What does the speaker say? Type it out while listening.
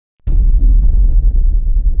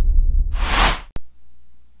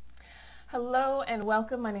Hello and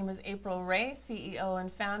welcome. My name is April Ray, CEO and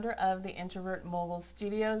founder of the Introvert Mogul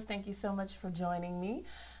Studios. Thank you so much for joining me.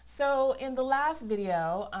 So in the last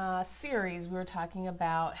video series, we were talking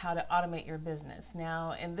about how to automate your business.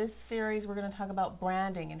 Now in this series, we're going to talk about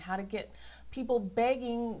branding and how to get people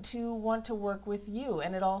begging to want to work with you.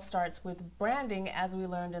 And it all starts with branding, as we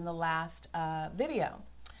learned in the last video.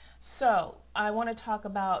 So I want to talk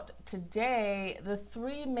about today the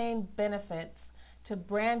three main benefits to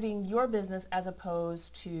branding your business as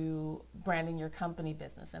opposed to branding your company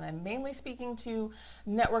business. And I'm mainly speaking to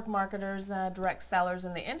network marketers, direct sellers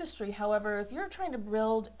in the industry. However, if you're trying to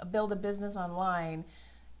build a business online,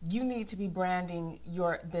 you need to be branding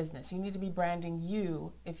your business. You need to be branding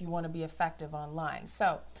you if you want to be effective online.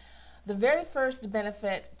 So the very first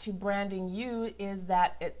benefit to branding you is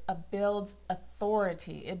that it builds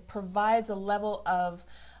authority. It provides a level of,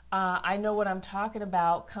 I know what I'm talking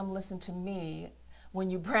about, come listen to me, when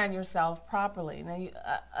you brand yourself properly. Now,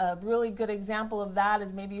 a really good example of that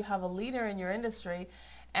is maybe you have a leader in your industry,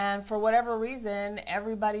 and for whatever reason,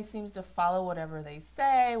 everybody seems to follow whatever they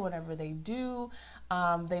say, whatever they do.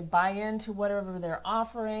 They buy into whatever they're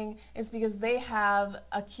offering. It's because they have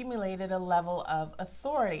accumulated a level of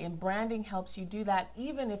authority, and branding helps you do that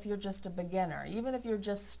even if you're just a beginner. Even if you're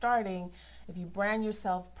just starting, if you brand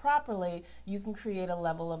yourself properly, you can create a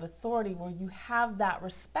level of authority where you have that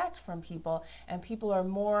respect from people, and people are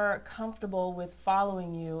more comfortable with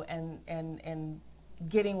following you and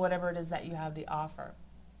getting whatever it is that you have to offer.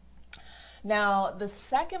 Now, the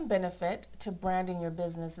second benefit to branding your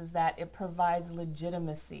business is that it provides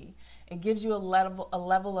legitimacy. It gives you a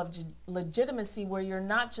level of legitimacy where you're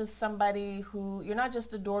not just you're not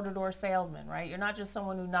just a door-to-door salesman, right? You're not just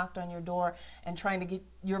someone who knocked on your door and trying to get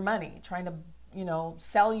your money, trying to,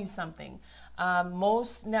 sell you something.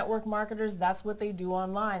 Most network marketers, that's what they do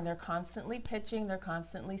online. They're constantly pitching, they're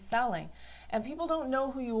constantly selling. And people don't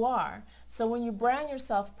know who you are. So when you brand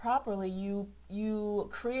yourself properly, you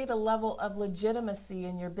create a level of legitimacy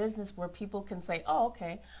in your business where people can say, oh,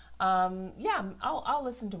 okay, yeah, I'll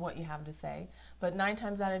listen to what you have to say. But 9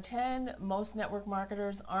 times out of 10, most network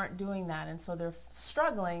marketers aren't doing that, and so they're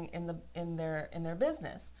struggling in their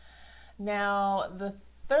business. Now, the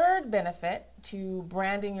third benefit to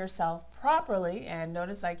branding yourself properly, and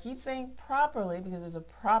notice I keep saying properly because there's a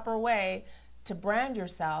proper way to brand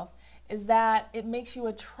yourself, is that it makes you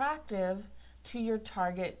attractive to your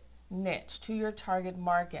target niche, to your target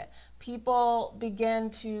market. People begin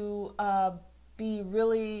to be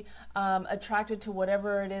really attracted to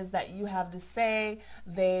whatever it is that you have to say.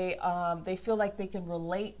 They feel like they can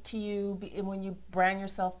relate to you when you brand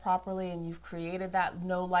yourself properly and you've created that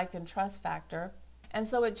know, like, and trust factor. And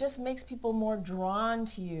so it just makes people more drawn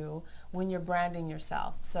to you when you're branding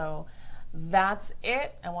yourself. So that's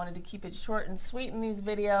it. I wanted to keep it short and sweet in these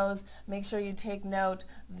videos. Make sure you take note.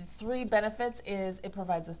 The three benefits is it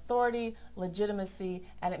provides authority, legitimacy,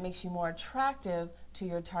 and it makes you more attractive to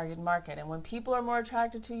your target market. And when people are more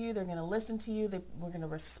attracted to you, they're going to listen to you, we're going to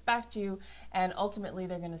respect you, and ultimately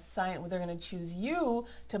they're going to choose you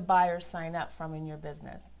to buy or sign up from in your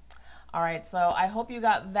business. All right, so I hope you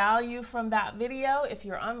got value from that video. If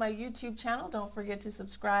you're on my YouTube channel, don't forget to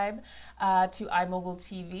subscribe to iMogul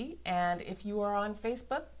TV. And if you are on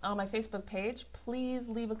Facebook, on my Facebook page, please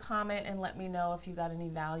leave a comment and let me know if you got any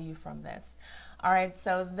value from this. All right,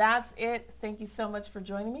 so that's it. Thank you so much for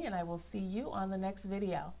joining me, and I will see you on the next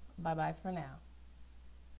video. Bye-bye for now.